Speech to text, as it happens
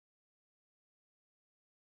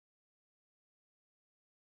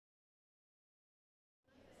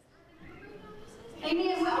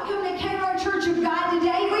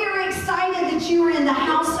the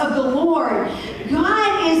house of the Lord.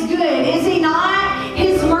 God is good, is He not?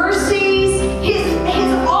 His mercies, His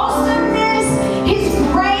awesomeness, His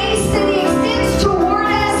grace that He extends toward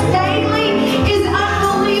us daily is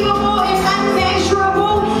unbelievable and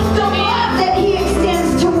unmeasurable. The love that He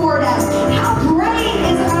extends toward us. How great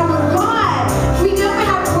is our God. We don't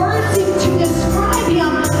have words to describe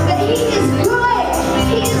Him, but He is good.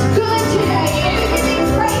 He is good today. And we give Him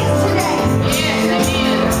praise today.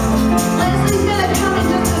 Leslie's going to come in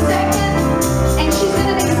just a second, and she's going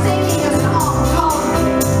to be singing a song.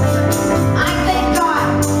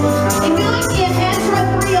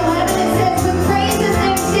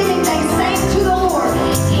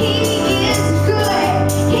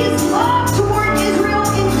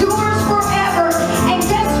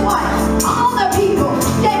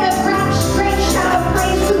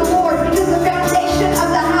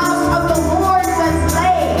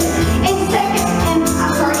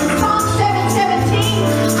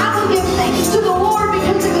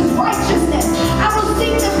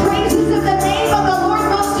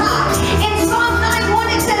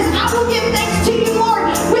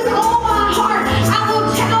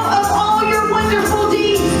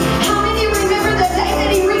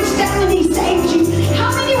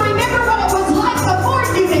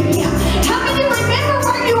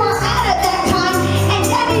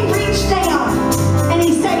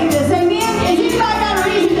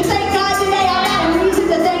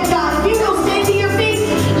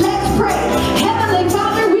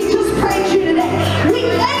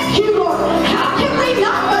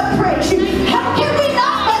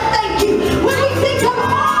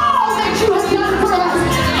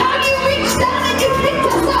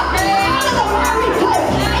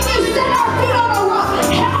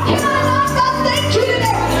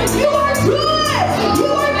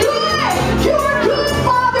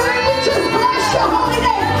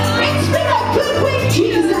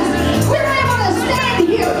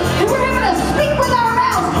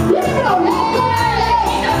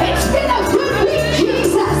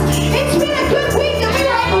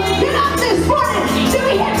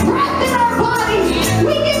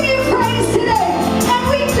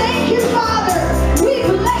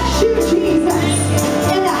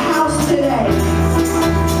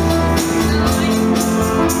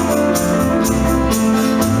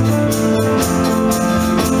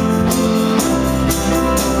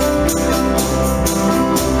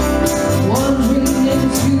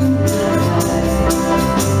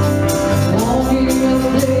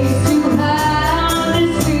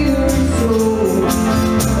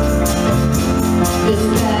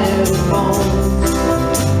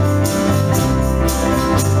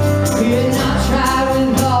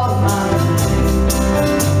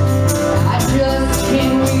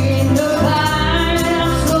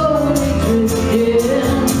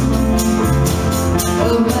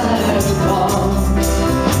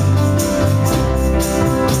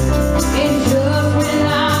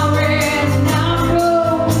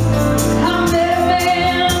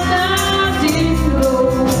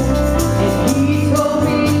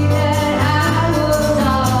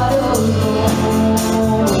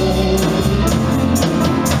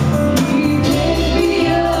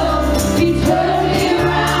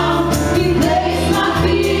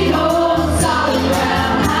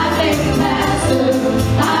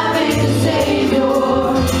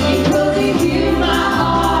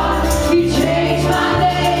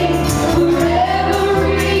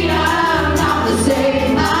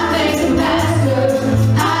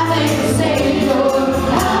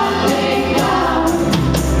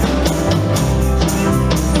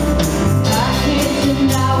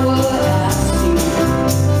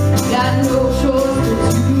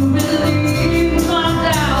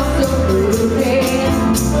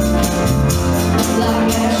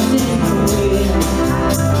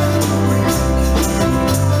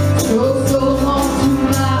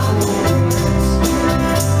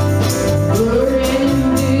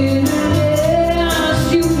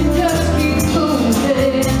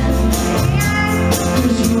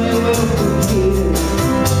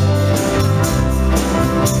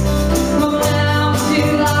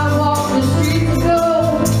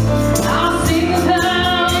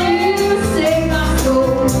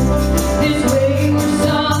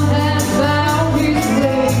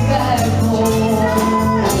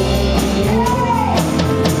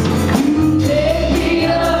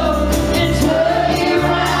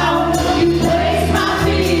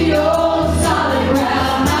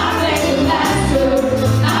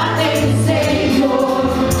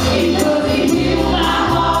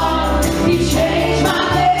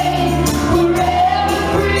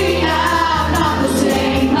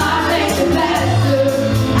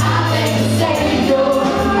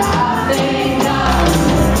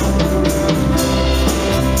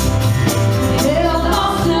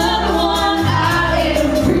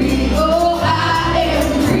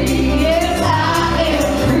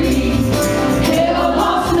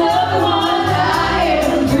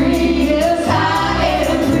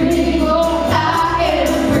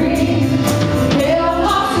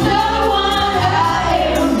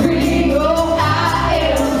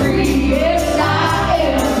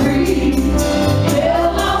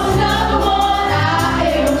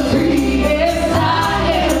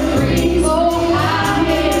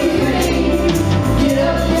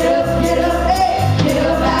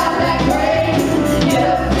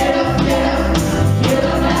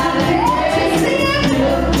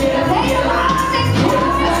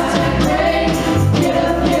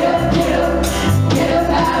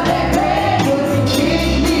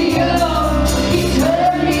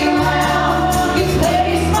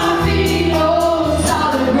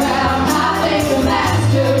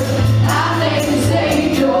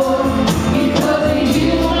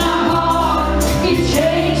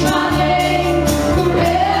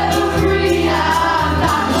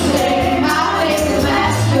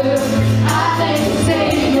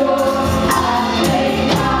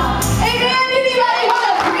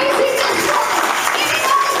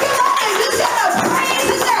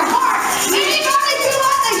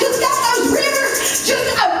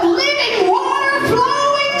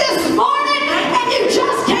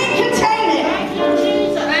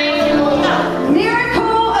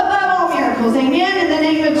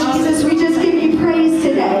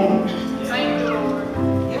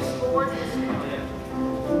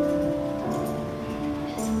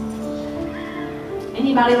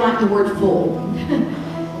 like the word full.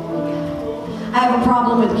 I have a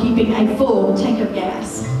problem with keeping a full tank of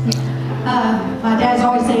gas. My dad's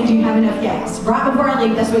always saying, do you have enough gas? Right before I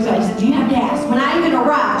leave, that's what he said. Do you have gas? When I even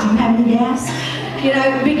arrive, do you have any gas? You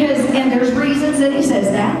know, because, and there's reasons that he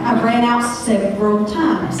says that. I've ran out several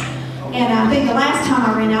times. And I think the last time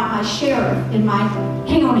I ran out, my sheriff in my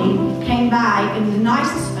county came by, and the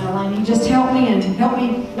nicest fella, and he just helped me and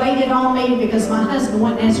waited on me because my husband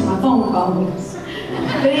wouldn't answer my phone calls.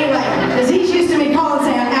 But anyway, because he's used to me calling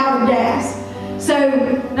saying I'm out of gas. So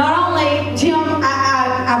not only, Tim,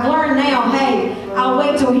 I've learned now, hey, I'll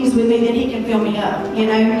wait till he's with me, then he can fill me up, you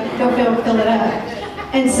know, he'll fill it up.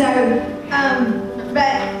 And so,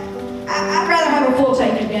 but I'd rather have a full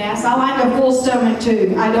tank of gas. I like a full stomach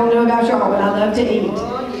too. I don't know about y'all, but I love to eat.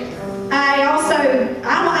 I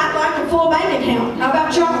like a full bank account. How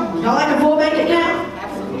about y'all? Y'all like a full bank account?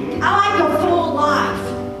 I like a full life,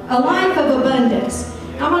 a life of abundance.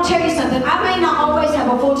 I'm going to tell you something. I may not always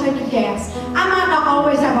have a full tank of gas. I might not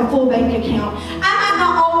always have a full bank account. I might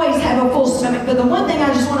not always have a full stomach. But the one thing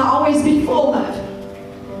I just want to always be full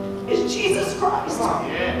of is Jesus Christ.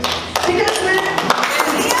 Because when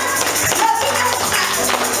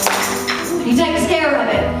He takes care of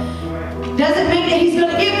it. Doesn't mean that He's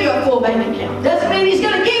going to give you a full bank account. Doesn't mean He's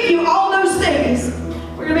going to give you all those things.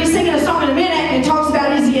 We're going to be singing a song in a minute and it talks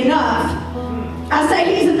about is He enough? I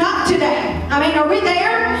say He's enough today. I mean, are we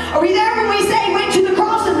there? Are we there when we say He went to the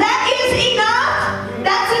cross and that is enough?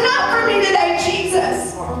 That's enough for me today,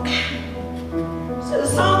 Jesus. So the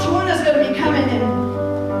song Tawana's going to be coming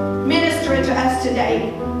and ministering to us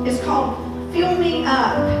today is called Fill Me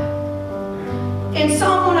Up. In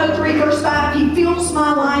Psalm 103, verse 5, He fills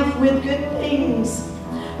my life with good things.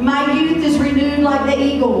 My youth is renewed like the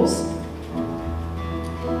eagles.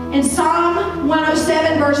 In Psalm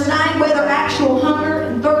 107, verse 9, whether actual hunger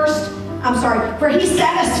and thirst, for He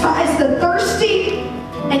satisfies the thirsty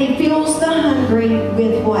and He fills the hungry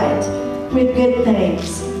with what? With good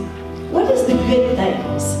things. What is the good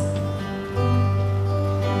things?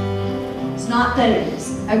 It's not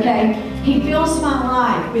things, okay? He fills my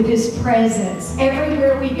life with His presence.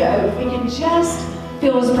 Everywhere we go, we can just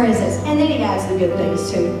feel His presence. And then He has the good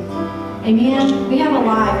things too. Amen? We have a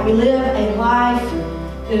life. We live a life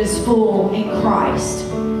that is full in Christ.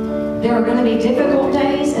 There are going to be difficult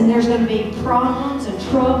days, and there's going to be problems and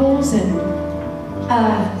troubles, and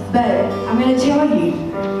but I'm going to tell you,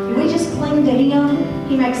 if we just cling to Him,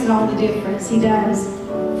 He makes it all the difference. He does.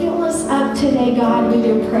 Fill us up today, God, with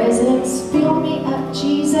Your presence. Fill me up,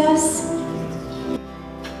 Jesus.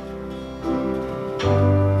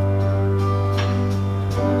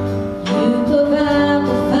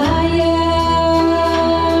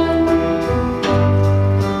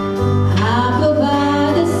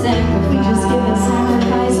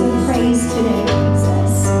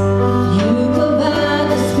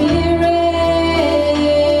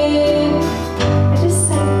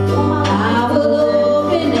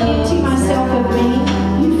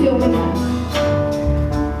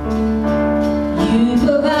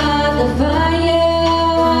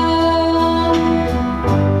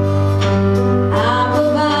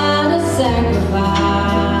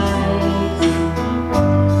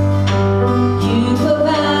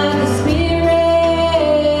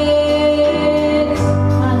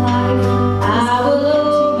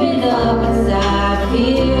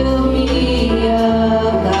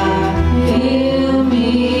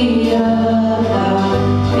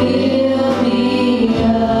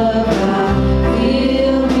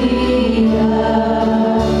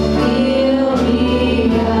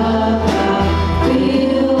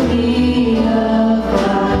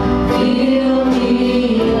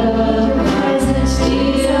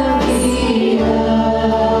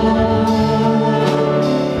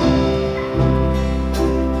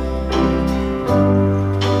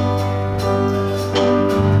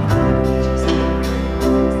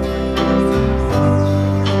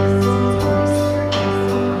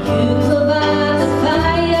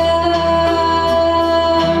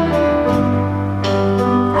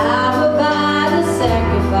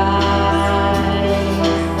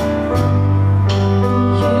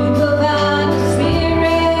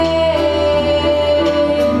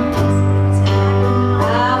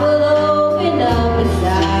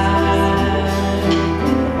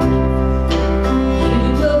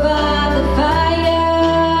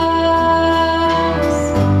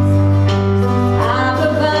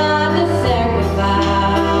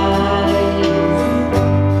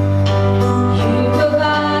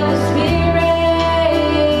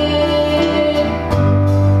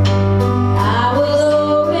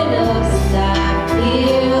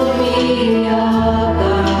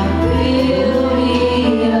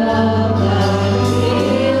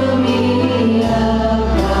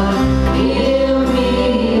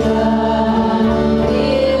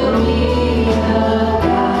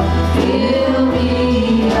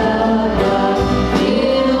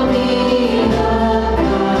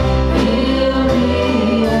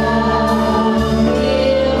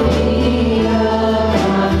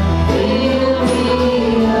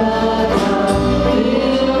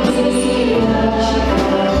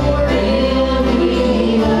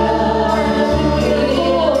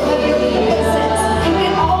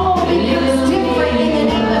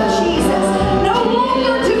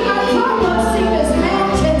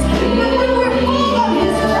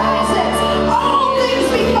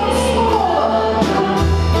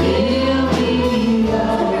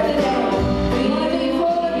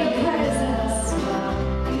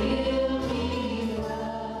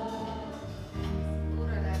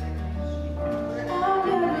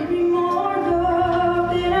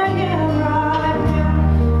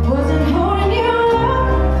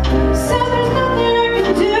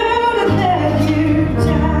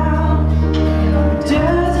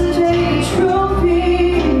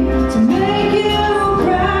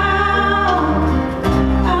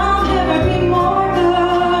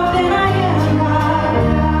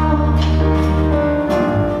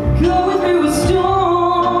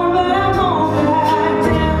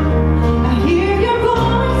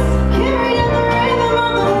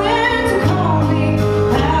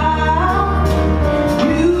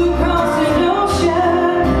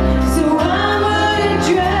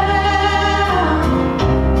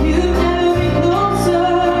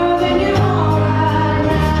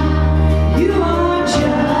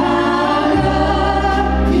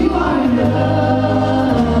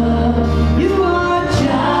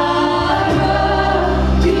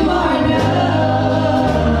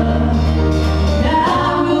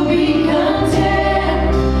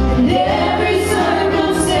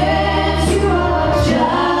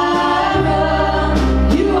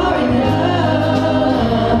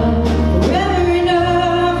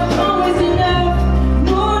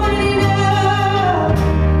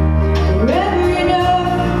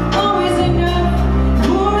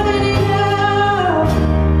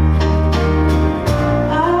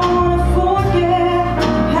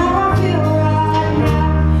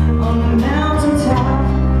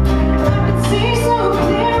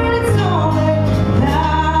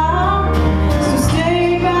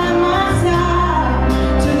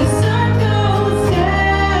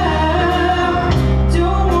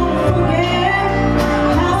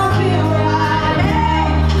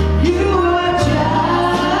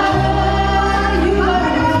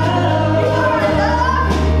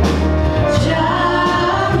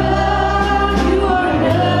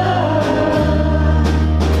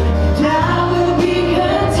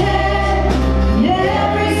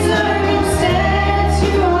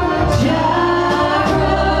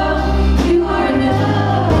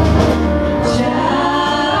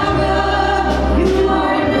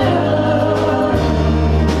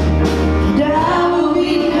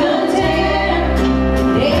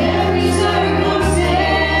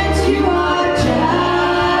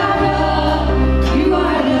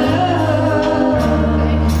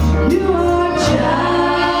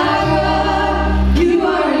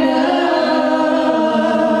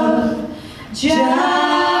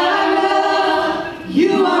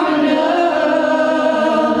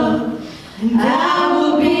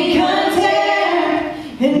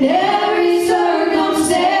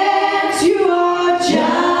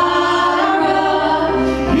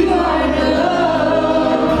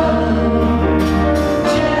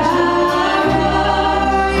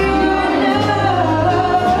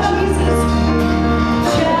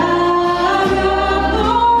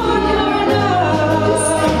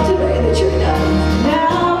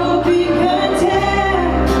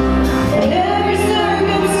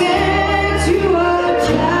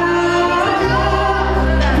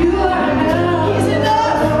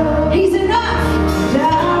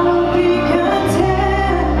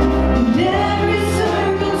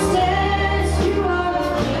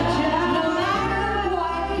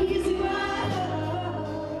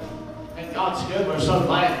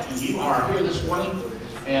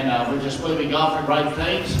 young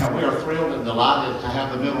things, and we are thrilled and delighted to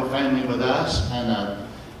have the Miller family with us. And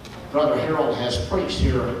Brother Harold has preached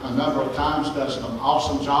here a number of times, does an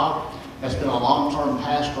awesome job. Has been a long-term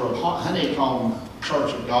pastor of Honeycomb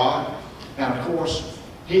Church of God. And of course,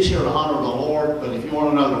 he's here to honor the Lord, but if you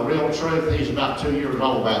want to know the real truth, he's about 2 years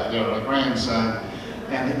old back there, a grandson.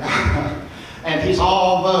 And, and he's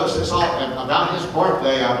almost, it's all, about his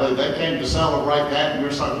birthday, I believe. They came to celebrate that, and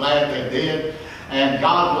we're so glad they did. And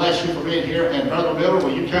God bless you for being here. And Brother Miller,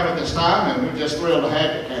 will you come at this time? And we're just thrilled to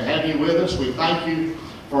have you with us. We thank you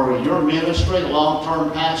for your ministry,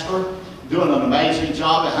 long-term pastor, doing an amazing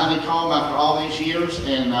job at Honeycomb after all these years,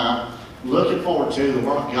 and looking forward to the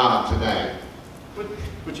work of God today.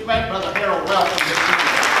 Would you make Brother Harold welcome this evening?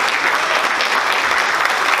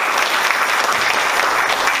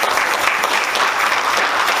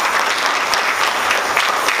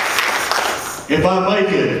 If I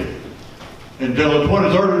make it until the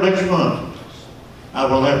 23rd of next month, I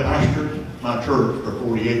will have pastored my church for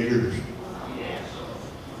 48 years.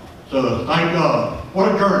 So thank God.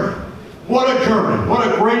 What a journey. What a journey. What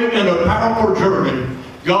a great and a powerful journey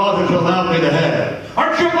God has allowed me to have.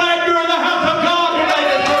 Aren't you glad you're in the house of God today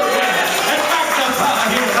to serve Him and magnify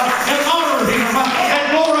Him and honor Him and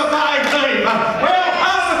glorify His name?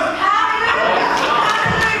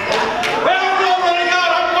 Well, glory to God,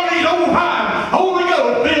 I'm one of these old-time Holy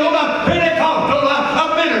Ghost-filled Pentecostal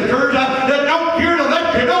ministers that don't care to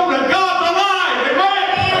let you know that God's alive. Amen?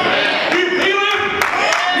 You feel Him?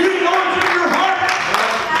 You know it's in your heart?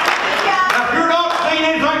 Now, if you're not seeing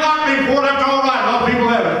anything like me before, that's all right. A lot of people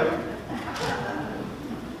have it.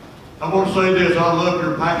 I want to say this. I love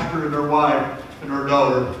your pastor and their wife and their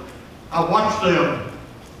daughter. I watch them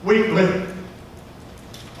weekly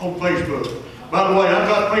on Facebook. By the way, I've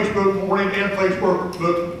got Facebook morning and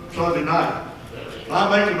Facebook Sunday night. If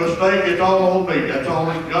I make a mistake, it's all on me. That's all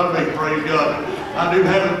it's got to be, praise God. I do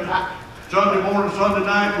have it Sunday morning, Sunday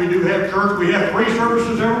night. We do have church. We have 3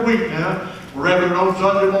 services every week now. We're having it on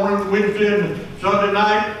Sunday morning, Wednesday, and Sunday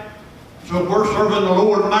night. So we're serving the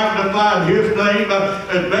Lord, magnifying His name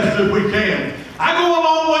as best as we can. I go a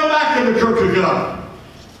long way back in the Church of God.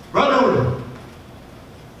 Brother,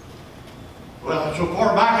 well, so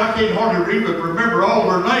far back I can't hardly even remember all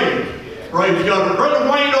their names. Praise God. But Brother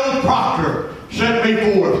Wayne O. Proctor sent me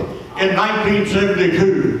forth in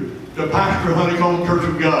 1972 to pastor Honeycomb Church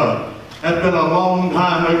of God. That's been a long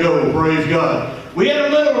time ago, praise God. We had a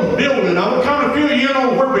little building. I will kind of fill you in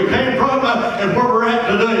on where we came from and where we're at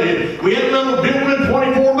today. We had a little building,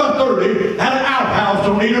 24 by 30, had an outhouse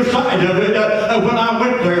on either side of it. When I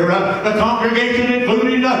went there, the congregation,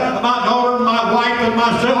 including my daughter, my wife, and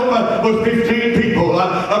myself, was 15 people.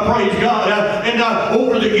 Praise God. And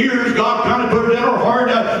over the years, God kind of put it in our heart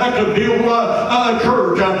to build a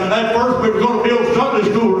church. At first, we were going to build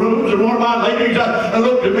Sunday school rooms, and one of my ladies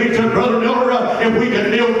looked at me and said, Brother Miller, if we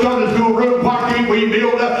can build Sunday school room, why can't we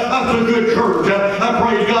build us a good church?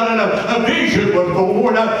 Praise God. And a vision was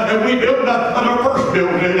born, and we built our first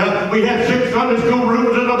building. We had 6 Sunday school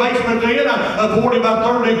rooms in the basement then, a 40 by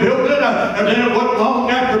 30 building, and then it wasn't long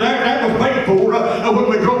after that was paid for when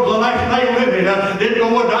we drove the last nail in it. Didn't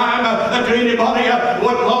go a dime to anybody.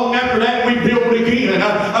 Wasn't long after that we built again.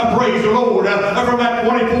 Praise the Lord. From that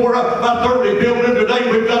 24 by 30 building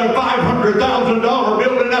today, we've got a $500,000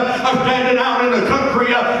 building standing out in the country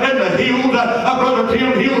in the hills. Brother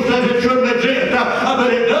Tim Hill says it shouldn't exist,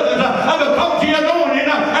 but it does. Because the anointing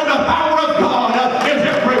and the power of God is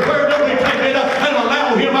everywhere that we take it and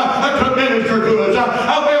allow Him to minister to us.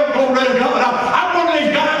 Well, glory to God. I'm one of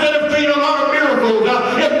these guys that have seen a lot of miracles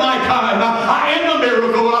in my time. I am a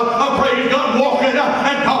miracle. Praise God, walking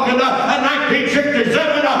and talking. In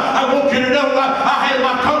 1967, I want you to know I had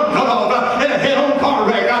my tongue cut off in a head-on car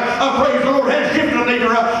wreck. Praise the Lord, had a shifting leader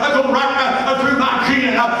go right through my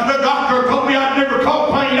chin. The doctor told me I'd never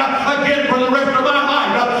caught pain again for the rest of my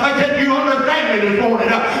life. Can you understand me this morning?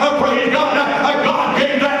 Praise God. God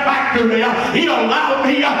gave that back to me. He allowed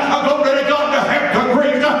me, glory to God, to have the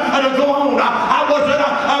grace to go on. I wasn't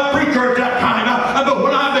a preacher at that time, but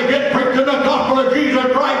when I began preaching the gospel of Jesus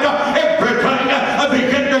Christ, everything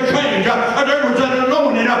began to change. There was an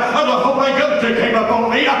anointing of the Holy Ghost that came upon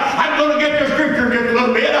me. I'm going to get the scripture just a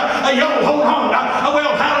little bit. Y'all hold on.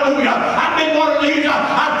 Well, hallelujah. I've been one of these.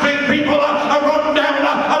 I've seen people run down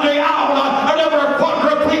the aisle. They were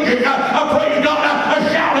quadriplegic. Praise God.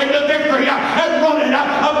 Shouting the victory and running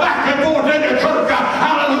back and forth in the church.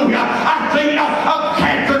 Hallelujah. I've seen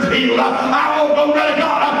cancers healed. I go to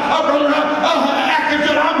God. Brother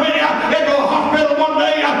Atkinson, I went into a hospital one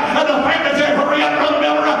day and the family said, hurry up, Brother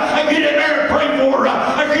Miller, and get in there and pray for her.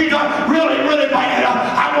 She's really, really bad.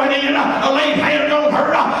 I went in, laid hands on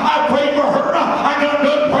her. I prayed for her. I got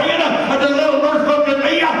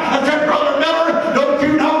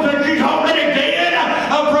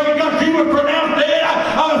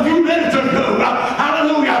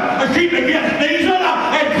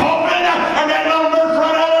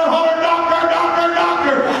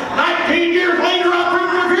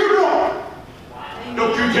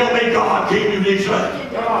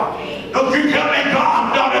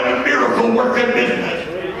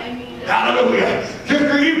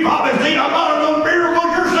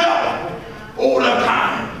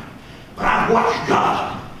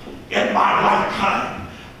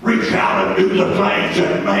the things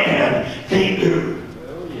that man can't do.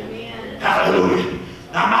 Hallelujah.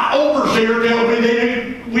 Now my overseer tells me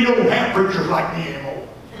that we don't have preachers like me anymore.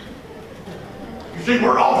 You see,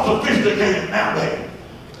 we're all sophisticated nowadays.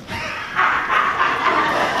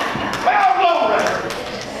 Well, glory.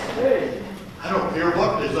 I don't care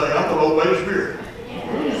what they say. I'm going to obey the Spirit.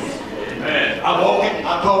 Amen. I walk it,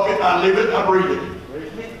 I talk it, I live it, I breathe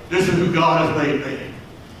it. This is who God has made me.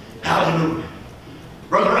 Hallelujah.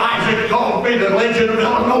 Brother Isaac called me the legend of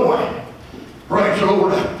Illinois. Praise the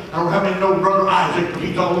Lord. I don't know how many know Brother Isaac, but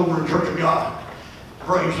he's all over the Church of God.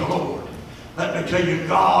 Praise the Lord. Let me tell you,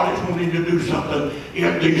 God is wanting to do something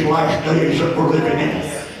in these last days that we're living in.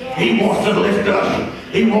 He wants to lift us.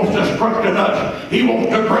 He wants to strengthen us. He wants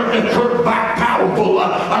to bring the church back powerful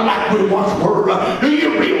like we once were. Do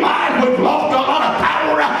you realize we've lost a lot of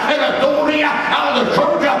power and authority out of the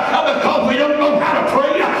church because we don't know how to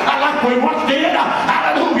pray like we once did?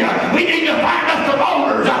 Hallelujah. We need to find us some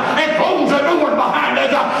altars and close the doors behind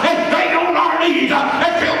us and stay on our knees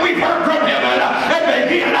until we've heard from heaven and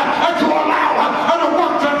begin to allow the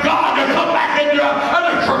works of God to come back into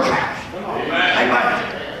the church house. Amen.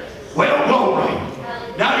 Well, glory.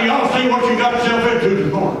 Now do y'all see what you got yourself into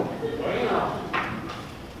this morning?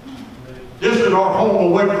 This is our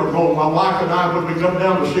home away from home. My wife and I, when we come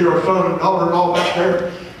down to see our son and daughter-in-law back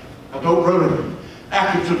there, I told Brother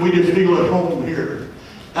Atkinson, we just feel at home here.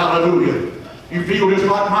 Hallelujah. You feel just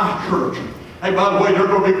like my church. Hey, by the way, they're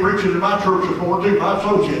going to be preaching in my church this morning too. My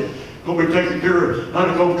associate going to be taking care of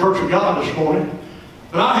Honeycomb Church of God this morning.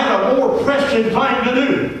 But I had a more pressing thing to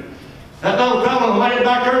do. That little fellow laying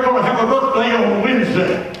back there going to have a birthday on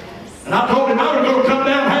Wednesday. And I told him I was going to come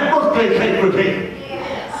down and have birthday cake with him.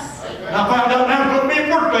 Yes. And I found out now it's going to be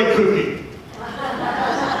a birthday cookie.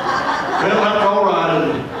 Well, that's all right,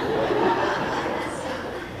 isn't it?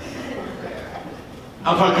 I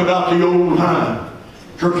think about the old time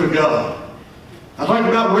Church of God. I think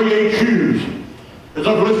about Ray Hughes as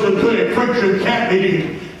I've listened to him preaching camp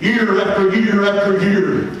meetings year after year after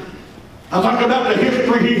year. I think about the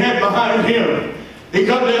history he had behind him. He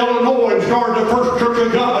come to Illinois and started the first Church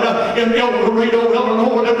of God in El Dorado,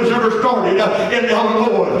 Illinois, that was ever started in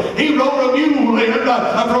Illinois. He rode a mule in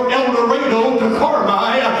from El Dorado to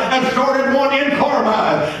Carmi and started one in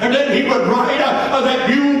Carmi. And then he would ride that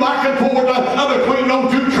mule back and forth between those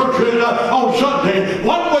two churches on Sunday.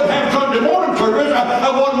 One would have Sunday morning service,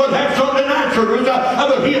 one would have Sunday night service,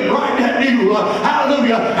 but he'd ride that mule.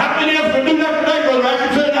 Hallelujah. How many of us can do that today, Brother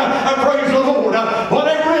Atkinson? Praise the Lord.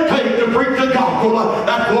 Whatever it takes to preach the gospel,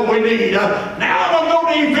 that's what we need. Now I'm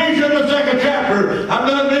going to Ephesians, the 2nd chapter. I'm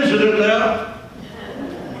done visiting now.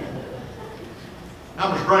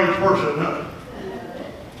 I'm a strange person, huh?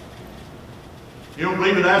 You don't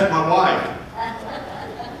believe it? Ask my wife.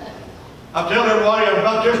 I tell everybody I've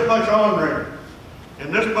got this much honor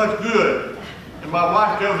and this much good, and my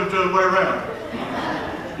wife tells it the other way around.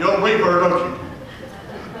 You don't believe her, don't you?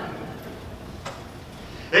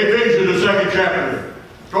 Ephesians, the 2nd chapter,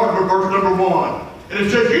 starting with verse number 1. And it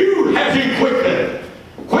says, you has he quickened.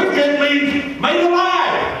 Quickened means made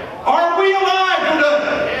alive. Are we alive today?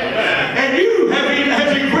 Yes. And you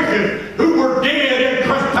has he quickened, who were dead in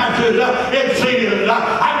trespasses and sins. I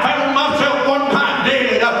found myself one time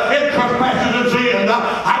dead in trespasses and sins.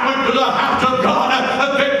 I went to the house of God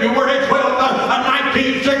February 12th,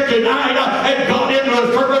 1969, and got into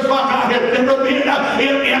a service like I had never been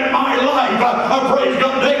in my life. Praise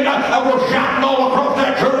God. I was shouting all across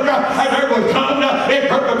that church, and there was tongues,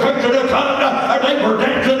 interpretation of tongues, and they were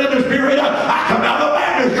dancing in the Spirit. I come out of a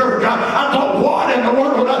Baptist church. I thought, what in the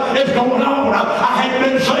world is going on? I had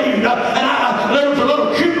been saved, and there was a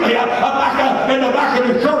little chimney back in the back of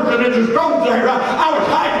the church, and there's a stove there. I was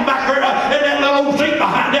hiding back there in that little seat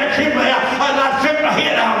behind that chimney, and I stuck my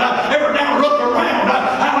head out every now and looked around.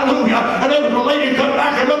 Hallelujah. And there was a lady come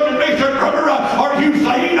back and looked at me and said, brother, are you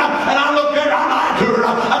saved? And I looked at her, I lied to her.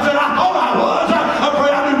 I said, I thought I was. I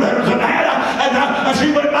prayed I knew better than that. And she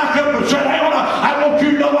went back up and said, I want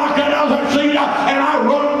you to know I got out of that seat, and I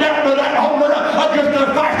run down to that altar just as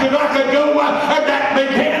fast as I could go, and that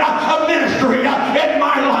began a ministry in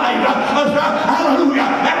my life. Hallelujah.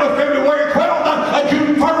 That was February 12th,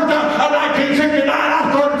 June 1st, 1969.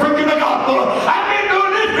 I started preaching the gospel. I've been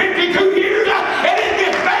doing this 52 years, and it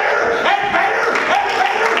gets better and better and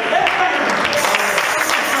better and better.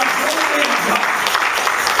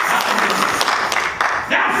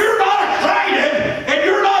 Now, if you're not excited and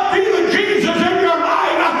you're not feeling Jesus in your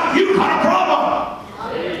life, you've got a problem.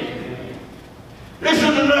 This is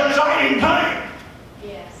an exciting time.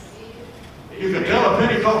 Yes. You can tell a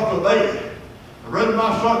Pentecostal baby. Whether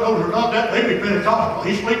my son knows or not, that baby Pentecostal.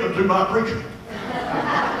 He's sleeping through my preaching.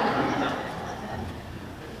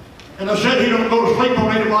 And I said he don't go to sleep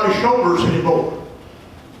on anybody's shoulders anymore.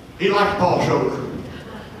 He likes Paul's shoulder.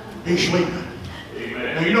 He's sleeping.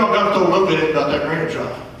 Amen. Now you know I've got to throw a little bit in about that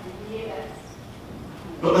grandchild. Yes.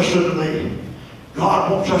 But listen to me.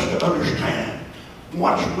 God wants us to understand,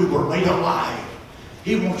 once we were made alive,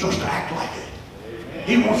 He wants us to act like it. Amen.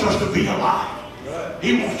 He wants us to be alive. Right.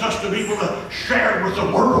 He wants us to be able to share with the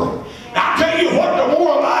world. Now, I tell you what, the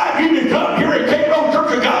more alive you become here at Cape Road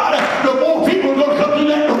Church of God, the more people are going to come through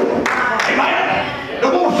that door. Amen?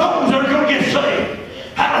 The more souls that are going to get saved.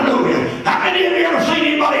 Hallelujah. How many of you ever seen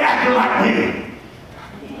anybody acting like me?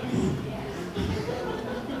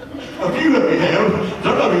 A few of you have.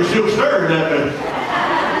 Some of you are still staring at me.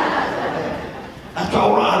 That's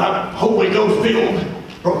all right. I'm Holy Ghost filled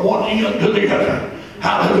from one end to the other.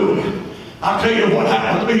 Hallelujah. I'll tell you what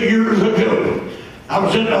happened to me years ago. I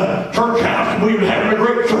was in a church house and we were having a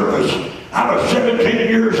great service. I was 17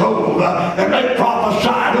 years old and they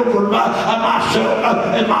prophesied over myself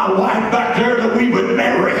and my wife back there that we would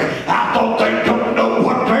marry. I thought they don't know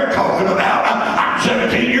what they're talking about. I'm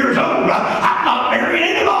 17 years old. I'm not marrying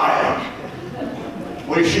anybody.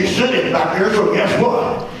 Well, she's sitting back there, so guess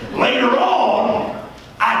what? Later on,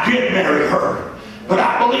 I did marry her. But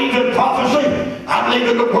I believe in prophecy. I believe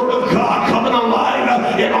in the Word of God coming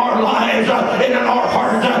alive in our lives and in our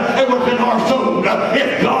hearts and within our soul.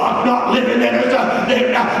 If God's not living in us,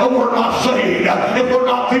 then we're not saved. If we're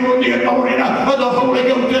not feeling the anointing of the Holy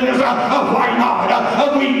Ghost in us, why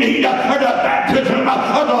not? We need the baptism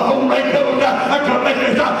of the Holy Ghost to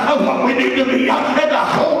make us what we need to be. And the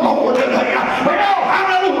whole Lord today. Well,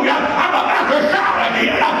 hallelujah. I'm about to shout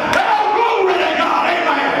again. Oh, glory to God.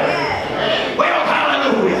 Amen. Well,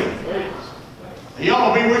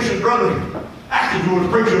 y'all be wishing Brother Atkinson was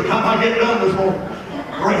preaching the time I get done this morning.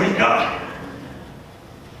 Praise God.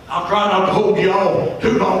 I'll try not to hold you all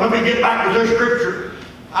too long. Let me get back to this scripture.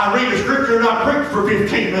 I read the scripture and I preach for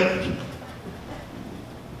 15 minutes.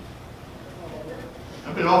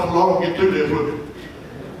 I've been awful long to get through this with you.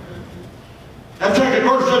 That second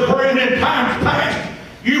verse says, wherein in times past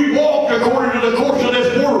you walked according to the course of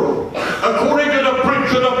this world, according to the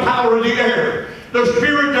prince of the power of the air, the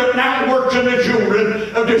spirit that now works in the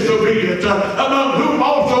children of disobedience, among whom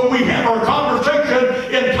also we have our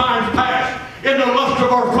conversation in times past, in the lust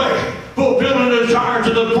of our flesh, fulfilling the desires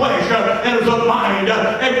of the flesh and of the mind,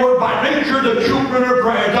 and were by nature the children of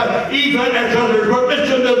wrath, even as others. But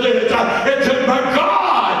listen to this, it says, but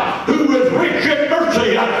God, who is rich in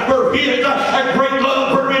mercy, for His great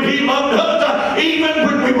love, wherein He loved us, even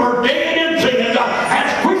when we were dead in sins,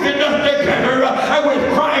 has quickened us together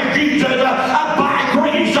with Christ Jesus. By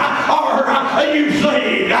grace are you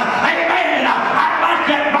saved. Amen. I like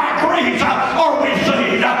that. By grace are we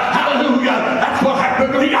saved. Hallelujah. That's what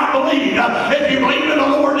happened to me. I believe. If you believe in the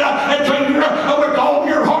Lord and Savior with all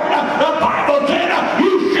your heart, the Bible said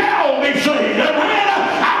you shall be saved. Amen.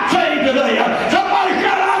 I'm saved today. Somebody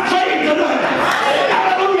shout, I'm saved today.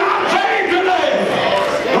 Hallelujah. I'm saved today.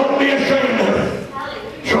 Don't be ashamed of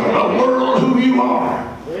it. Show the world who you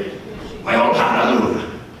are. Well, hallelujah.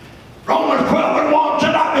 Romans 12 and 1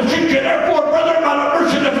 said, I beseech you, therefore, brethren, by the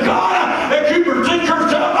mercy of God, that you present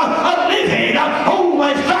yourself a living,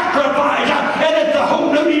 holy sacrifice, and it's the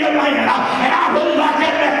whole duty of man. And I really like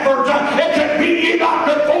that next verse. It said, be ye not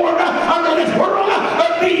conformed unto this world,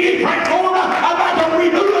 but be ye transformed by the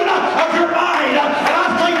renewing of your mind. And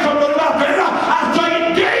I say something about that. I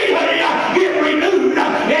say daily get renewed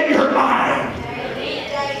in your mind.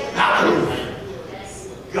 Hallelujah.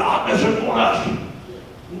 God doesn't want us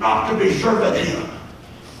not to be serving Him.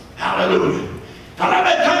 Hallelujah. Now let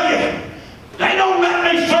me tell you, they don't let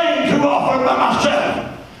me sing too often by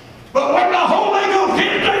myself. But when the Holy Ghost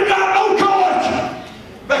hits, they've got no choice.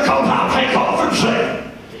 Because I'll take off and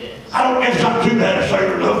sing. I don't guess I'm too bad a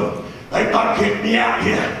singer though. They've not kicked me out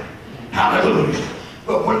yet. Hallelujah.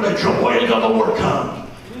 But when the joy of the Lord comes,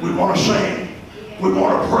 we want to sing. We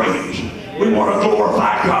want to praise. We want to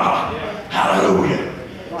glorify God. Hallelujah.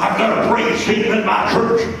 I've got a praise team in my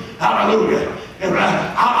church. Hallelujah. And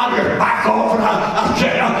I just back off and I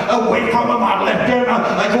sit away from them. I let them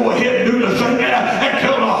go ahead and do the singing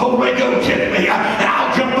until the Holy Ghost hits me. And I'll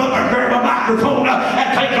jump up and grab a microphone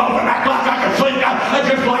and take off and act like I can sing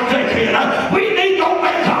just like they can. We need to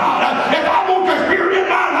obey God. If I want the Spirit in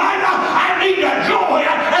my life, I need the joy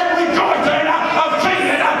and rejoicing of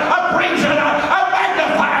singing, of praising, of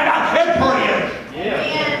magnifying, and praying.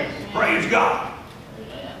 Yeah. Praise God.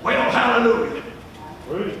 Well, hallelujah.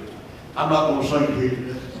 I'm not going to sing to you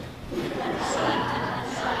today.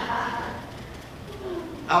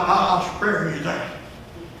 I'll spare you that.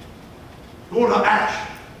 Go to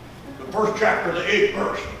Acts, the first chapter, the 8th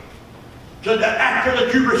verse. So that after that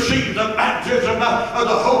you receive the baptism of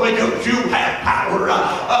the Holy Ghost, you have power.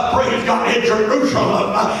 Praise God, in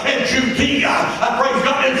Jerusalem, in Judea, praise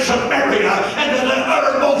God, in Samaria, and in the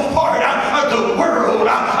uttermost part of the world.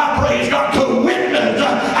 Praise God, to witness.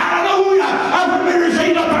 Hallelujah. When we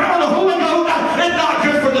receive the power of the Holy Ghost, it's not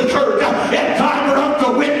just for the church. It's time for us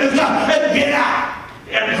to witness and get out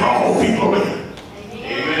and draw people in.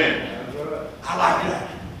 Amen. I like that.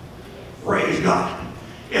 Praise God.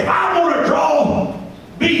 If I want to draw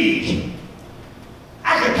bees,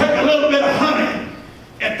 I can take a little bit of honey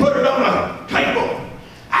and put it on a table.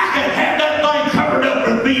 I can have that thing covered up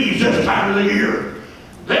with bees this time of the year.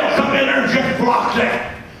 They'll come in there and just block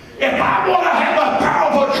that. If I want to have a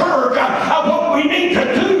powerful church, what we need to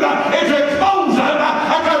do is expose them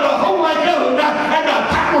to the Holy Ghost and the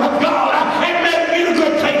power of God and let them get a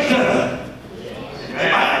good taste of it.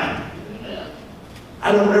 Amen.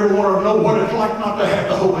 I don't ever want to know what it's like not to have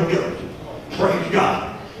the Holy Ghost. Praise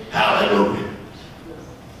God. Hallelujah.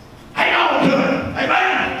 Hang on to it.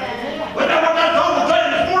 Amen. But that's what that song is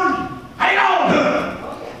saying this morning. Hang on to it.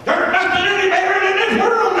 There's nothing any better in this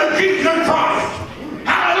world than Jesus Christ.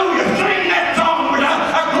 Hallelujah. Sing that song with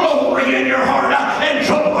a glory in your heart and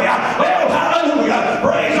joy. Well, hallelujah.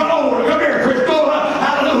 Praise the Lord. Come here, Crystal.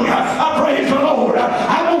 Hallelujah. Praise the Lord.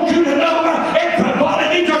 I want you to know everybody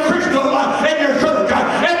needs a Crystal in your church.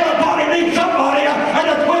 Everybody needs somebody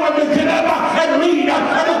that's willing to get up and lead in a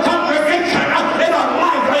congregation in a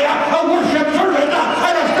lively worship service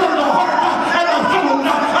and to stir the heart and the soul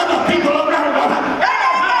of the people around us.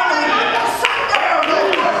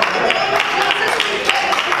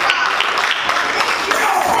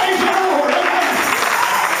 Praise the Lord.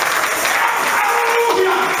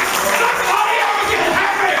 Hallelujah. Somebody else get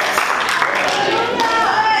happy.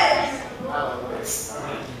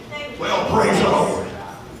 Well, praise the Lord.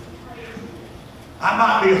 I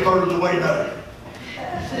might be a third of the way there.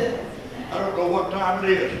 I don't know what time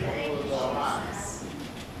it is.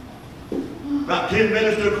 About 10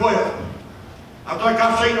 minutes to 12. I think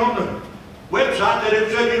I seen on the website that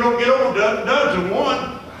it said you don't get over dozen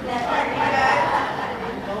one.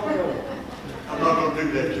 I'm not going to do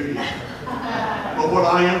that to you. But what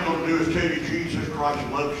I am going to do is tell you Jesus Christ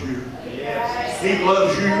loves you. He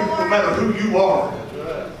loves you no matter who you are.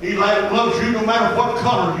 He loves you no matter what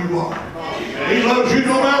color you are. He loves you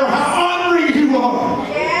no matter how hungry you are.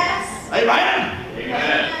 Yes. Amen?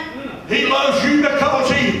 Amen. He loves you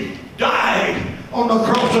because He died on the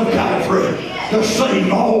cross of Calvary to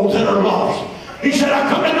save all that are lost. He said, I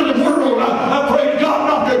come into the world, I pray God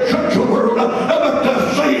not to judge the world, but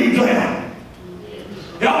to save them.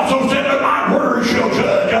 He also said that my word shall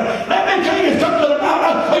judge. Let me tell you something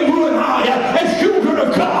about you and I, as children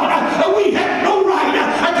of God. We have no right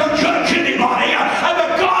to judge anybody,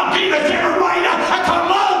 but God gave us every right to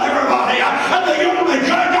love everybody. And the only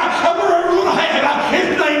judge we're ever going to have is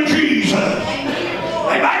named Jesus.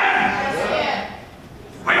 Amen?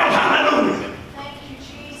 Well, hallelujah. Thank you,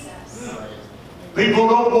 Jesus. People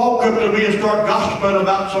don't walk up to me and start gossiping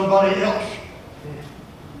about somebody else.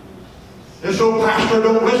 This old pastor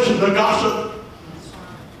don't listen to gossip.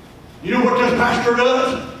 You know what this pastor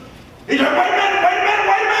does? He said, wait a minute.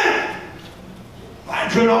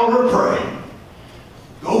 Find you an altar and pray.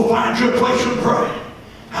 Go find you a place and pray.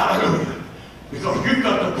 Hallelujah. Because you've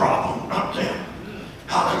got the problem, not them.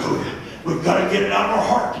 Hallelujah. We've got to get it out of our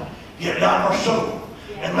heart, get it out of our soul,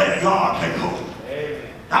 and let God take hold.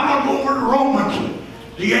 I'm going to go over to Romans,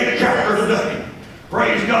 the 8th chapter today.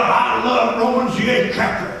 Praise God. I love Romans, the 8th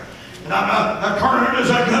chapter. And I'm turning it as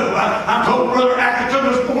I go. I told Brother Atkinson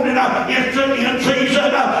this morning, instant in season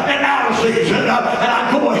and out of season. And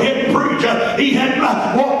I go ahead and preach. He had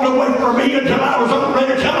walked away from me until I was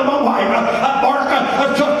ready to tell my wife, Mark,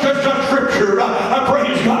 such and such scripture.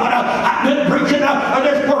 Praise God. I've been preaching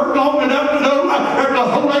this word long enough to know that the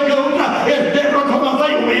Holy Ghost is never going to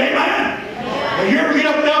fail me. Amen? If you ever get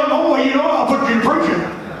up there in Illinois, you know I'll put you in preaching.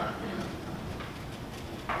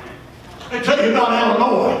 Let me tell you about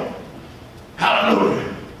Illinois.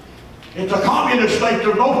 Hallelujah. It's a communist state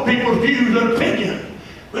to most people's views and opinion,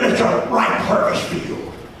 but it's a ripe harvest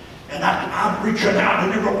field. And I'm reaching out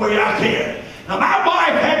in every way I can. Now, my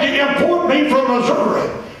wife had to import me from Missouri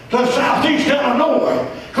to southeast Illinois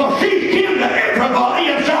because she's kin to everybody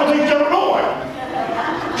in southeast Illinois.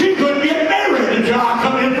 She couldn't get married until I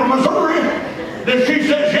come in from Missouri. Then she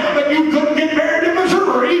says, yeah, but you couldn't get married in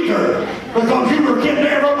Missouri either because you were kin to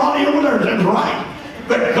everybody over there. That's right.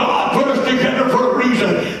 But God put us together for a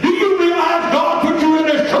reason. Do you realize God put you in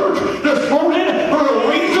this church this morning for a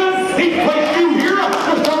reason? He placed you here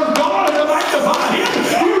to serve God and to magnify Him.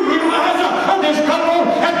 Do you realize this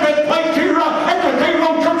couple has been placed here at the King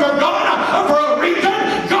Church of God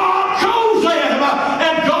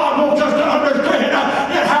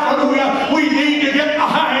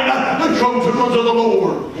chosen ones of the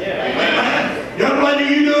Lord. Amen. Young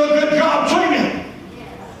lady, you do a good job singing.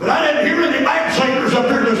 But I didn't hear any bad singers up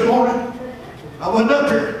here this morning. I wasn't up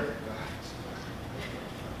here.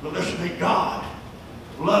 But listen to me, God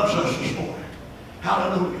loves us this morning.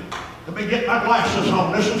 Hallelujah. Let me get my glasses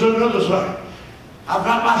on. This is another thing. I've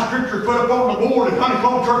got my scriptures put up on the board at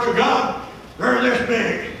Honeycomb Church of God. They're this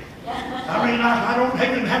big. I mean, I don't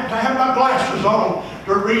even have to have my glasses on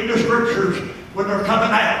to read the scriptures when they're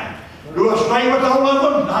coming out. Do I stay with all of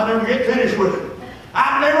them? I never get finished with it.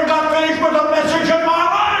 I've never got finished with a message in my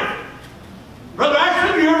life. Brother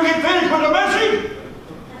Atkinson, you ever get finished with a message?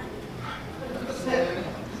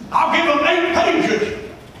 I'll give them 8 pages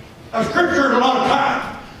of scripture a lot of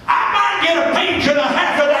times. I might get a page and a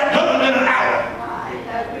half of that done in an hour.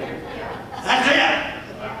 That's it.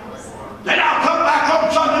 Then I'll come back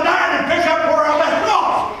on Sunday night and pick up where I left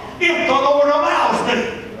off, if the Lord allows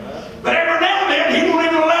me. But every now and then, He won't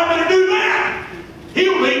even allow me to do that.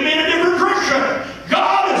 He'll lead me in a different direction.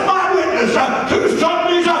 God is my witness. 2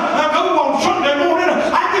 Sundays I go on Sunday morning.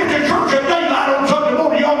 I get to church at daylight on Sunday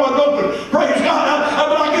morning. Y'all wasn't open. Praise God.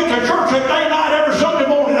 But I get to church at daylight every Sunday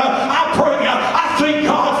morning. I pray. I seek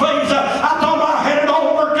God's face. I thought I had it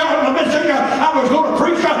all worked out in the message I was going to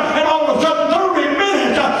preach. And all of a sudden, 30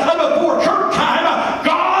 minutes before church time,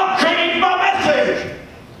 God changed my message.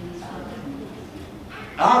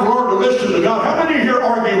 I've learned to listen to God. How many here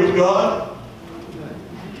argue with God?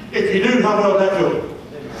 If you do, how well that goes?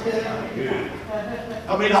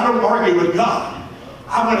 I mean, I don't argue with God.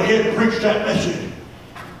 I went ahead and preached that message.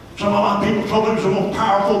 Some of my people told me it was the most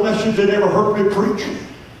powerful message they'd ever heard me preach.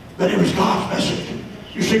 But it was God's message.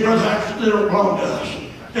 You see, Brother Atkinson, they don't belong to us.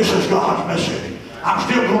 This is God's message. I'm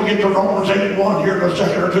still going to get to Romans 8:1 here in a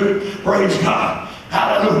second or two. Praise God.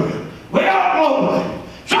 Hallelujah. Well, glory.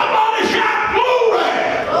 Somebody shout glory.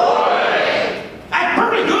 Glory. That's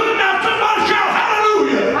pretty good. Now somebody shout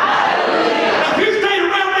hallelujah. Hallelujah. Now, if you stayed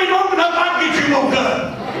around me long enough, I'd get you woke up.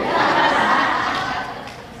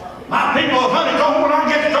 My people of Honeycomb, when I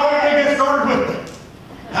get started, they get started with me.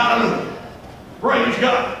 Hallelujah. Praise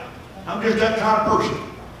God. I'm just that kind of person.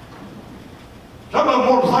 Some of them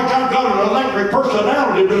want to think I've got an electric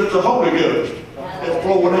personality, but it's the Holy Ghost that's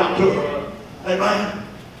flowing out to them. Amen.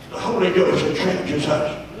 The Holy Ghost that changes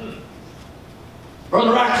us.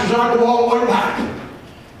 Brother Atkinson and I go all the way back.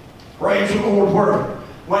 Praise the Lord, where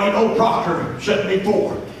Wayne O. Proctor sent me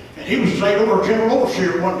for. And he was staying over General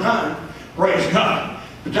Overseer one time. Praise God.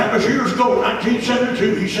 But that was years ago,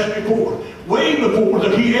 1972, he sent me for. Way before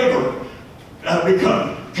that he ever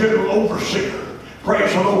become General Overseer.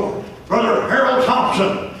 Praise the Lord. Brother Harold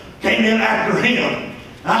Thompson came in after him.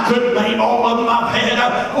 I couldn't name all of them I've had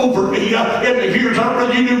over me in the years. I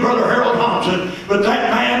really knew Brother Harold Thompson, but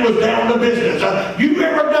that man was down to business. You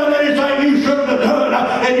ever done anything you shouldn't have done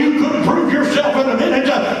and you couldn't prove yourself in a minute,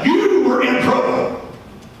 you were in trouble.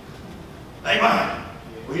 Amen.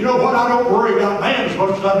 Well, you know what? I don't worry about man as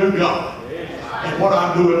much as I do God and what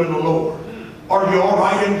I'm doing in the Lord. Are you all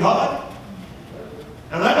right in God?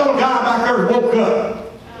 And that little guy back there woke up.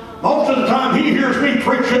 Most of the time he hears me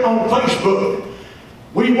preaching on Facebook.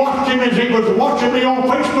 We watched him as he was watching me on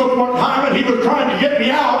Facebook one time, and he was trying to get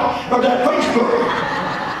me out of that Facebook.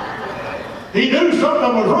 He knew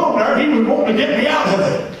something was wrong there. He was wanting to get me out of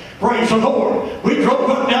it. Praise the Lord. We drove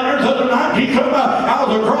up down there the other night. He come out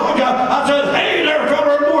of the garage. I said, hey there,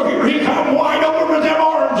 fella, boy, here he come wide open with them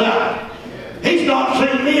arms out. He's not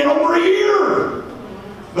seen me in over a year.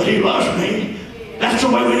 But he loves me. That's the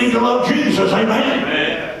way we need to love Jesus. Amen.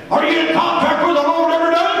 Amen. Are you in contact with the Lord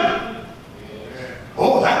every day?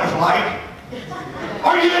 Oh, that was light.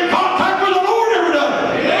 Are you in contact with the Lord every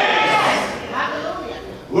day? Yes.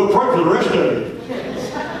 We'll pray for the rest of you.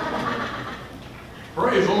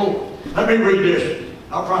 Praise the Lord. Let me read this.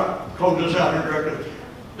 I'll try to close this out here directly.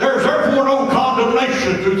 There's therefore no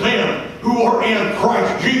condemnation to them who are in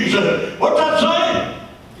Christ Jesus. What's that say?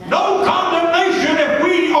 No condemnation if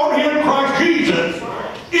we are in Christ Jesus.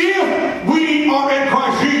 If we are in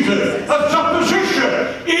Christ Jesus. A supposition.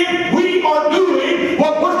 If we are doing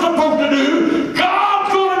what we're supposed to do,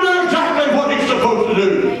 God's going to do exactly what He's supposed to do.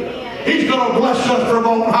 He's going to bless us from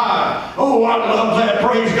on high. Oh, I love that.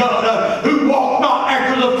 Praise God. Who walk not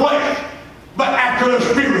after the flesh, but after the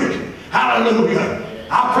Spirit. Hallelujah.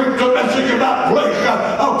 I preached a message about flesh.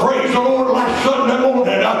 Praise the Lord last Sunday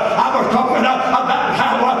morning. I was talking about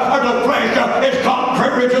how the flesh is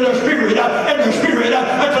contrary to the Spirit, and the Spirit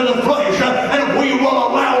to the flesh. And if we will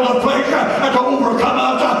allow the flesh to overcome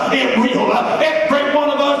us, it will. Every one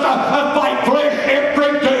of us fight flesh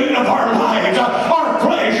every day of our lives. Our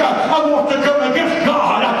flesh wants to come against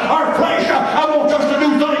God. Our flesh wants us to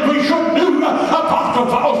do things we shouldn't do. Apostle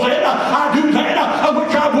Paul said, I do that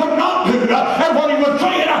which I would not do. And what he was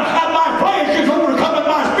saying, my flesh is overcoming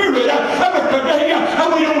my spirit. But today,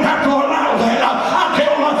 we don't have to allow that. I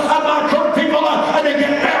tell my church people to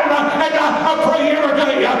get down and I pray every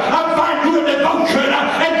day. I find you a devotion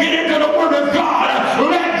and get into the Word of God.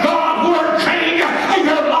 Let God's Word change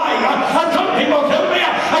your life. Some people tell me,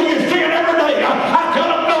 you sin every day. I tell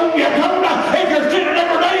them, no, you don't. If you're sinning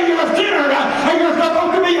every day, you're a sinner. And you're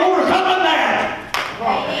supposed to be overcoming that.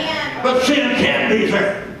 Amen. But sin can be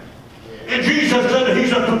there. And Jesus said that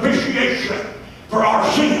He's a propitiation for our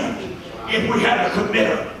sins if we had to commit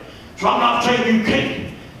them. So I'm not saying you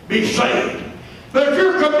can't be saved. But if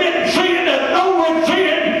you're committing sin and know when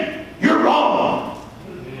sin, you're wrong.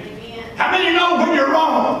 Amen. How many know when you're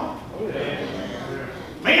wrong?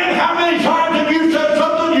 Man, how many times have you said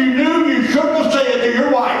something you knew you shouldn't have said to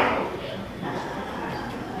your wife?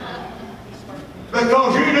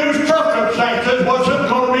 Because you knew circumstances wasn't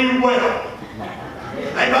going to be well.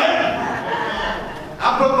 Amen?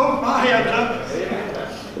 I put both my hands up.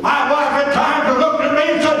 My wife at times looked at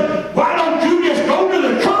me and said, why don't you just go to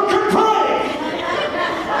the church and pray?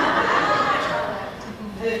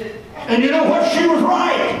 And you know what? She was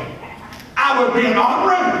right. I was being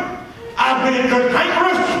ornery. I was being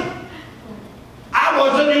cantankerous. I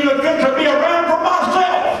wasn't even fit to be around for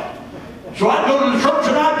myself. So I'd go to the church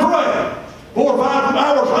and I'd pray. 4 or 5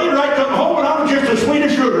 hours later, I'd come home and I was just as sweet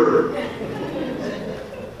as sugar.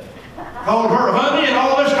 Called her honey and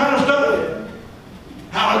all this kind of stuff.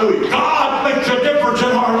 Hallelujah. God makes a difference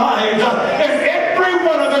in our lives. And every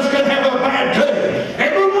one of us can have a bad day.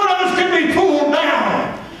 Every one of us can be pulled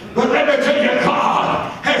down. But let me tell you,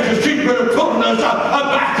 God has the secret of pulling us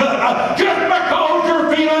back up. Just because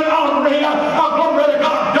you're feeling ornery, glory to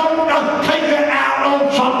God, don't take it out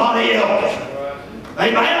on somebody else.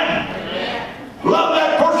 Amen? Love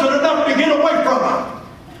that person enough to get away from them.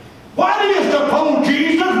 Why do you suppose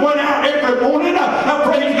Jesus went out every morning and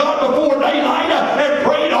praised God before daylight and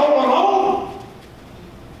prayed all alone?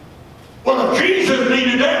 Well, if Jesus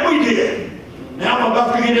needed that, we did. Now I'm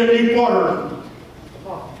about to get in deep water.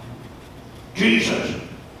 Jesus,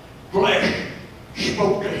 flesh,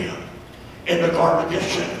 spoke to him in the Garden of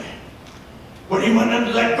Gethsemane. When he went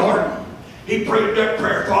into that garden, he prayed that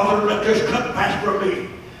prayer, Father, let this cup pass from me.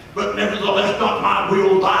 But nevertheless, not my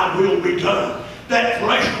will, thy will be done. That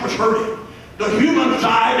flesh was hurting. The human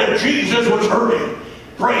side of Jesus was hurting.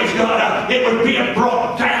 Praise God. It was being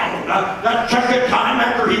brought down. That second time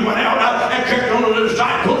after he went out and checked on the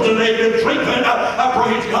disciples and they'd been sleeping,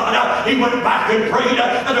 praise God, he went back and prayed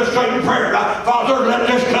the same prayer. Father, let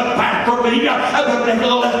this cup pass from me, but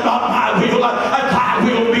nevertheless not my will, thy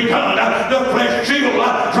will be done. The flesh still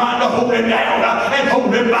trying to hold him down and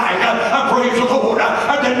hold him back. Praise the Lord.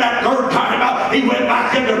 And then that third time he went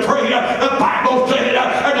back into prayer. The Bible said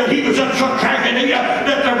that he was in such agony that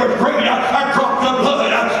there was great drops of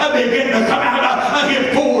blood began to come out of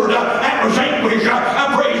his pores. That was anguish.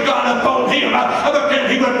 Praise God upon him. But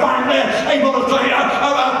then he was finally able to say,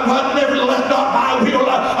 but nevertheless not my will,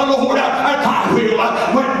 Lord, thy will.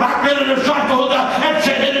 Went back to the disciples and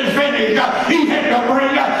said it is finished. He had to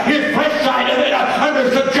bring his flesh side of it under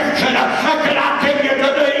subjection. Can I tell you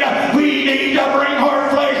today, we need to bring our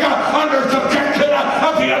flesh under subjection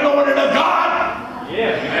of the anointing of God?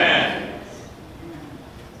 Yeah. Amen.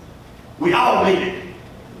 We all need it.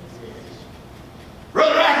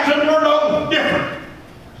 Brother Atkinson, we're no different.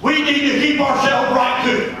 We need to keep ourselves right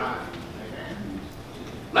too.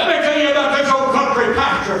 Let me tell you about this old country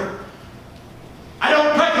pastor. I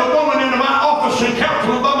don't take a woman into my office and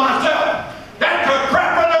counsel her by myself. That's a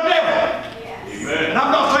crap of the devil. Yes. And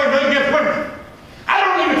I'm not saying that against women. I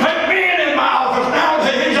don't even take men in my office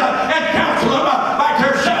nowadays and counsel them by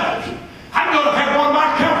themselves. I'm going to have one of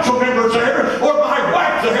my council members there or my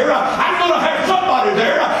wife there. I'm going to have somebody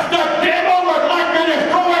there. The devil would like to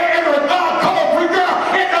destroy every God-called preacher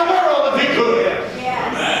in the world if he could.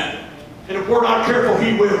 Yes. And if we're not careful,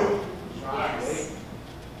 he will. Yes.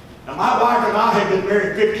 Now, my wife and I have been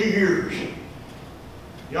married 50 years.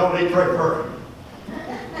 Y'all need to pray for her.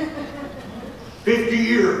 50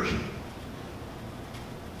 years.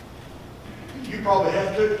 You probably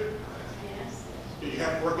have to. Yes. Did you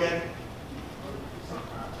have to work at it?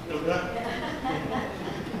 No doubt.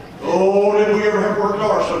 Oh, did we ever have worked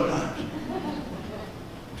ours sometimes?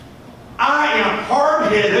 I am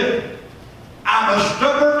hard-headed. I'm as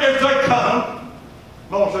stubborn as they come.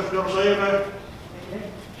 Moses going to say amen?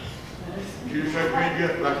 You shake me and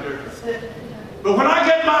get right there. But when I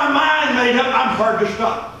get my mind made up, I'm hard to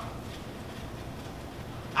stop.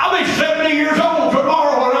 I'll be 70 years old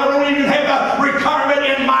tomorrow and I don't even have a retirement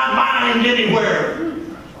in my mind anywhere.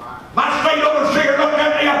 My state overseer looked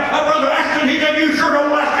at me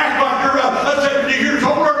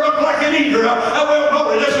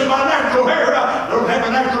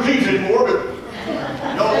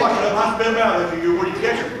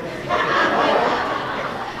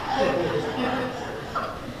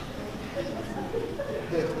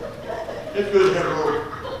It's good to have a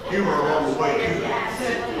little humor along the way, too.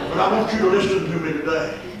 But I want you to listen to me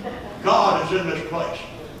today. God is in this place.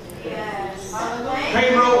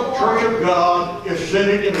 Cairo Church of God is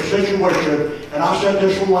sitting in a situation, and I said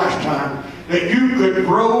this one last time, that you could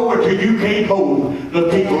grow until you can't hold the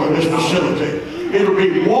people in this facility. It'll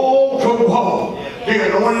be wall to wall.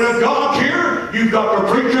 The anointing of God's here. You've got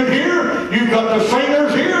the preaching here. You've got the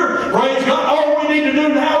singers here. Praise God. All we need to do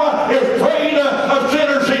now is pray a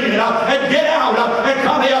sinner's in and get out and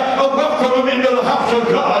come here and welcome them into the house of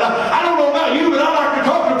God. I don't know about you, but I like to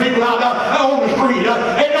talk to people out on the street.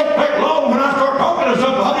 It don't take long when I start talking to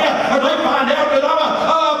somebody and they find out that I'm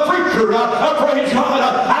a preacher. Praise God.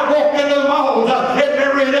 I walk into the malls in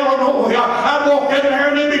Marion, Illinois. I walk in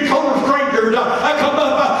there and they be total strangers. I come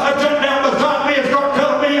up and sit down beside me and start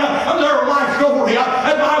telling me their life story.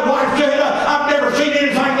 And my wife said, I've never seen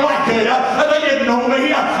anything like it. They didn't know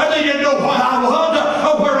me. They didn't know what I was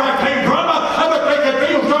or where I came from. But they could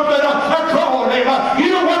feel something drawing them. You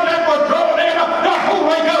know what that was drawing them? The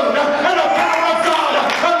Holy Ghost and the power of God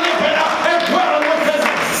living and dwelling within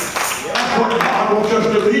them. That's what God wants us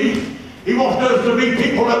to be. He wants us to be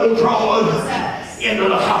people that will draw us into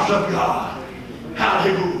the house of God.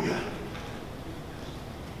 Hallelujah.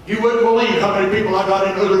 You wouldn't believe how many people I got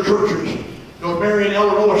in other churches. Because Marion,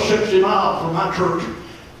 Illinois is 60 miles from my church.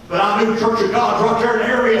 But I knew Church of God's right there in the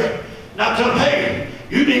area. And I told them, hey,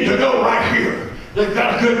 you need to go right here. They've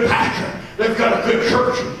got a good pastor. They've got a good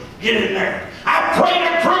church. Get in there. I prayed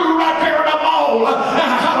it through right there in the mall.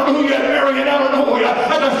 Hallelujah, Marion, Illinois,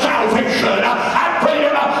 at the salvation. I prayed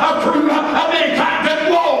it through many times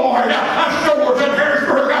at Walmart, stores in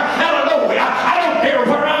Harrisburg, Illinois. I don't care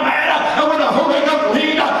where I'm at. And when the Holy Ghost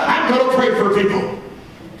leads, I'm going to pray for people.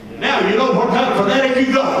 Now, you know what kind of fanatic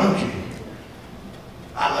you got, don't you?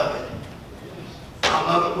 I love it. I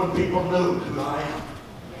love it when people know who I am.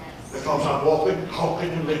 Because I'm walking,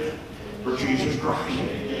 talking, and living for Jesus Christ.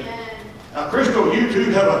 Now, Crystal, you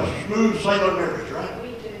two have a smooth sailing marriage, right? We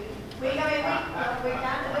do. We kind of do.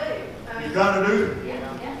 You kind of do?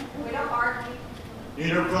 Yeah. We don't argue. You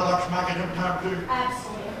never felt like smacking him time too?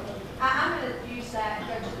 Absolutely. I'm going to use that and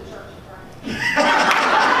go to the church and pray.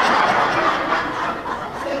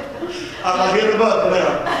 I'm not hitting a button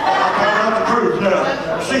now. I'm telling out the truth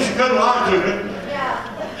now. See, she couldn't lie to me. Yeah.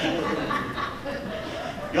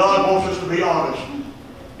 God wants us to be honest.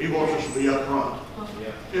 He wants us to be upfront.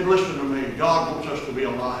 And listen to me, God wants us to be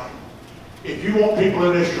alive. If you want people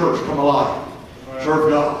in this church to come alive, serve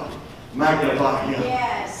God, magnify Him,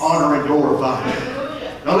 honor and glorify Him.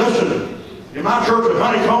 Now listen, in my church at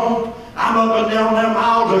Honeycomb, I'm up and down them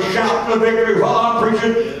aisles and shouting the victory while I'm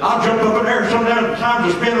preaching. I'll jump up in there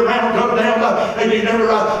sometimes to spin around, come down, and you never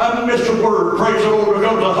miss a word. Praise the Lord,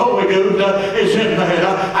 because the Holy Ghost is in there.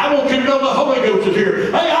 I want you to know the Holy Ghost is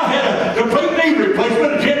here. Hey, I had a complete knee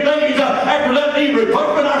replacement in 10 days. After that knee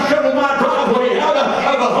replacement, I shoveled my driveway out of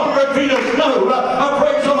 100 feet of snow.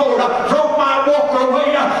 Praise the Lord. I throw my walker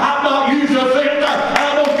away. I'm not used to things.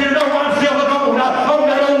 I want you to know I'm still on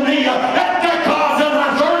that old knee. That's the God that I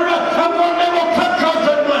serve. And one that will touch us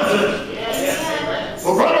and bless us.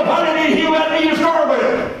 Well, brother, why did He heal that knee to start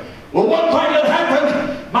with? Well, one thing that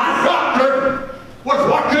happened, my doctor was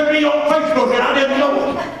watching me on Facebook and I didn't know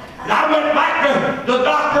it. And I went back to the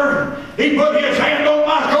doctor. He put his hand on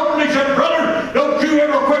my shoulder and he said, brother, don't you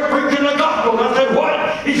ever quit preaching the gospel. I said, what?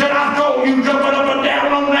 He said, I saw you jumping up and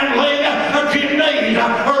down on that leg 10 days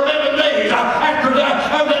or 11 days after the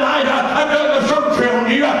night I done the surgery on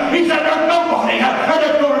you. He said, there's nobody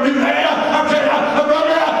that's going to do that. I said,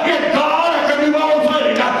 brother, it's God that can do all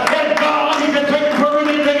things. It's God, He can take it where we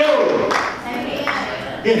need to go.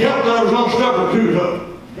 Amen. It helped that I was a little stubborn too, though.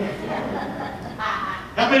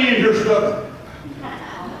 How many of you are stubborn?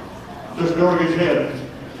 Just going his head.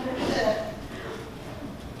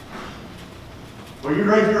 Will you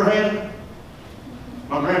raise your hand?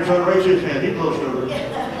 My grandson raised his hand. He's a little stubborn.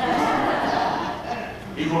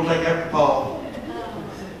 He's going to take after Paul.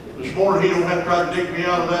 This morning, he don't have to try to dig me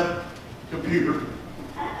out of that computer.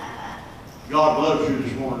 God loves you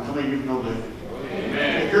this morning. How many of you know that?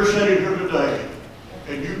 Amen. If you're sitting here today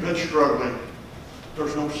and you've been struggling,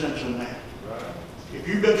 there's no sense in that. If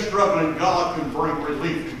you've been struggling, God can bring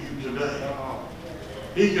relief to you today.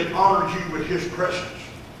 He can honor you with His presence.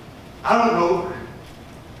 I don't know.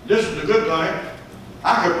 This is the good thing.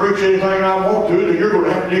 I could preach anything I want to, and you're going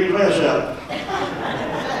to have to dig the mess out.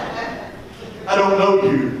 I don't know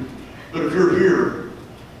you, but if you're here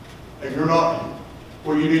and you're not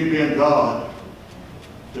where you need to be in God,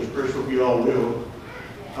 as Crystal, you all will,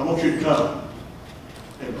 I want you to come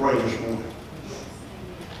and pray this morning.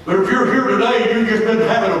 But if you're here today and you've just been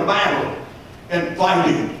having a battle and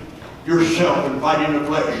fighting, yourself and fighting the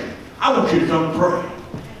flesh. I want you to come pray.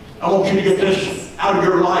 I want you to get this out of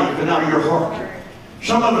your life and out of your heart.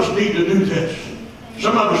 Some of us need to do this.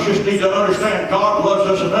 Some of us just need to understand God loves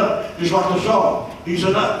us enough. Just like the song, He's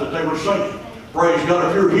enough that they were singing. Praise God.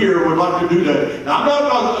 If you're here and would like to do that. Now,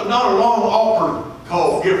 I'm not a long altar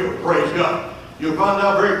call giver. Praise God. You'll find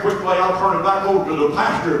out very quickly. I'll turn it back over to the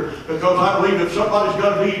pastor because I believe if somebody's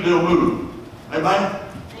got a need, they'll move. Amen?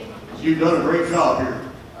 You've done a great job here.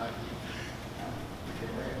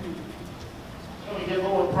 Let me give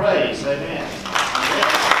Lord praise. Amen.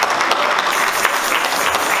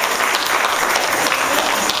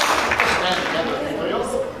 Stand together if you will.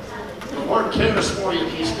 The Lord cares for you.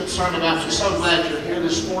 He's concerned about you. So glad you're here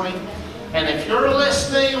this morning. And if you're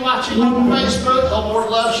listening, watching on Facebook, the Lord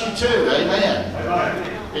loves you too. Amen.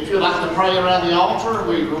 If you'd like to pray around the altar,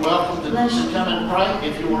 we're welcome to come and pray.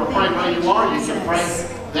 If you want to pray where you are, you can pray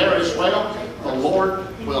there as well. The Lord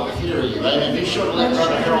will hear you. Amen. Be sure to let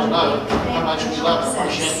Brother Harold know how much we love and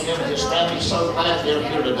appreciate him and his family. So glad they're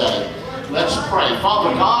here today. Let's pray.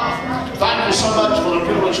 Father God, thank you so much for the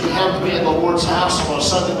privilege we have to be in the Lord's house on a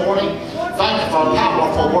Sunday morning. Thank you for a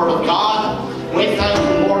powerful word of God. We thank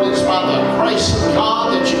you, Lord, it's by the grace of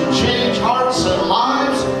God that you change hearts and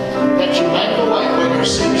lives, that you make a way when there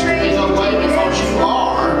seems to be no way because you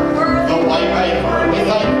are the way maker. We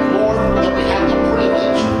thank you, Lord, that we have the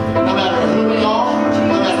privilege, no matter who we are,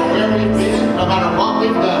 no matter where we've been, no matter what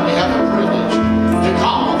we've done, we have the privilege to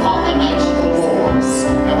call upon the name of the Lord.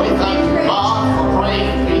 And we thank you, God, for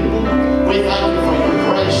praying people. We thank you for your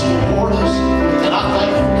grace toward us. And I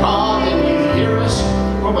thank you, God, that you hear us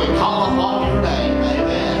when we call upon your name.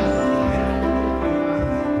 Amen.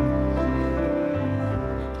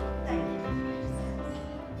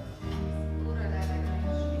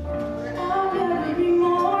 I'll never be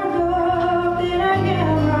more loved than I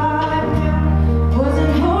am right now.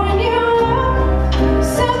 Wasn't holding you up,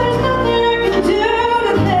 said there's nothing I can do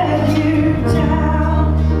to let you down.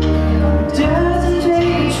 Doesn't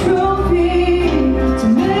take a trophy to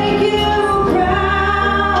make you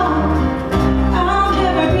proud. I'll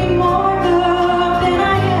never be more loved than I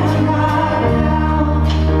am right now.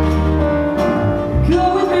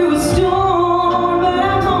 Going through a storm, but I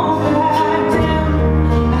won't back down.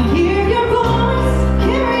 I hear your voice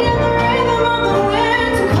carried in the rhythm of the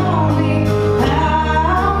wind to call me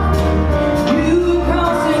out. You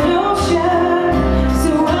crossed an ocean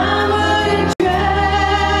so I wouldn't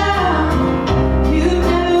drown. You've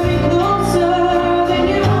never been closer than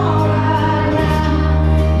you are right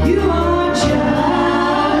now. You are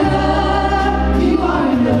Jireh, you are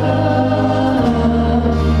enough.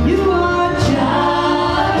 You are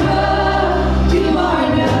Jireh, you are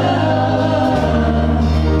enough.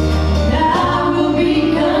 I will be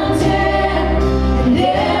content in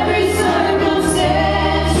every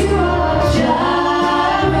circumstance. You are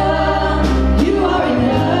Jireh, you are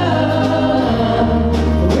enough.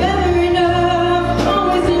 Forever enough,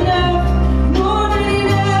 always enough, more than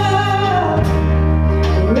enough.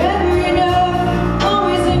 Forever enough,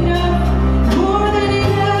 always enough, more than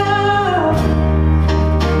enough.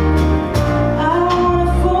 I don't wanna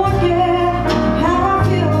forget how I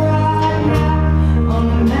feel right now on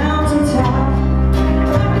the mountaintop.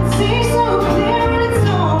 I can see so clear when it's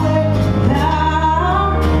all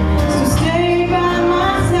loud. So stay by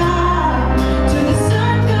my side till the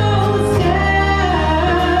sun goes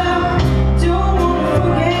down. Don't wanna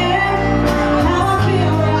forget how I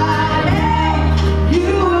feel right now.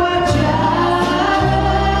 You are Jireh,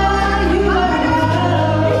 you are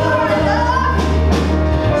enough.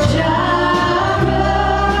 Jireh,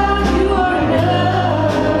 you are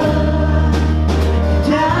enough.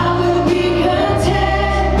 I will be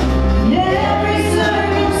content in every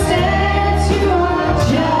circumstance. You are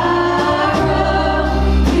Jireh,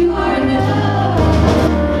 you are enough.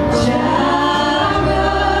 Jireh,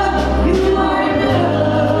 you are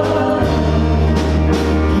enough.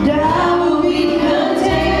 I will be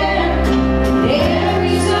content in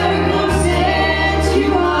every circumstance. You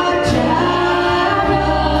are Jireh,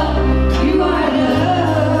 you are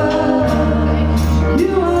enough.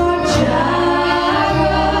 You are Jireh,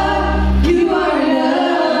 you are enough.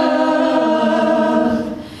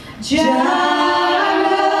 Jireh.